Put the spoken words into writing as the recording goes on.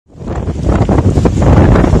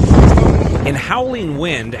howling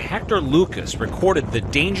wind, Hector Lucas recorded the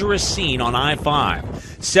dangerous scene on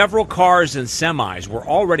I-5. Several cars and semis were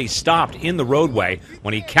already stopped in the roadway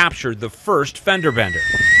when he captured the first fender bender.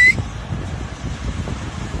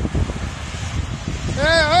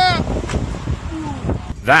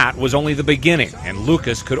 That was only the beginning, and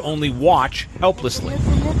Lucas could only watch helplessly.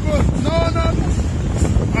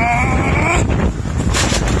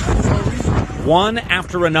 One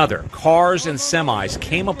after another, cars and semis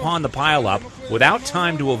came upon the pileup without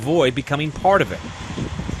time to avoid becoming part of it.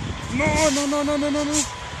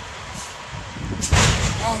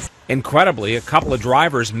 Incredibly, a couple of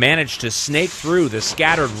drivers managed to snake through the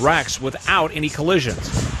scattered wrecks without any collisions.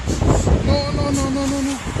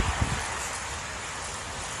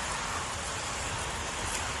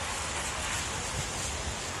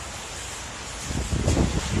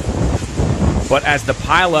 But as the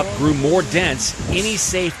pileup grew more dense, any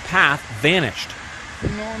safe path vanished.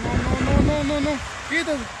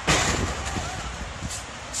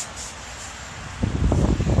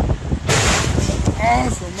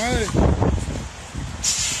 Awesome, man.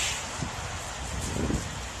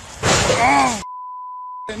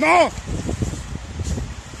 No!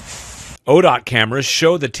 ODOT cameras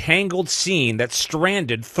show the tangled scene that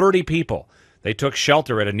stranded 30 people. They took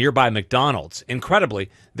shelter at a nearby McDonald's.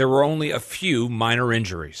 Incredibly, there were only a few minor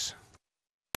injuries.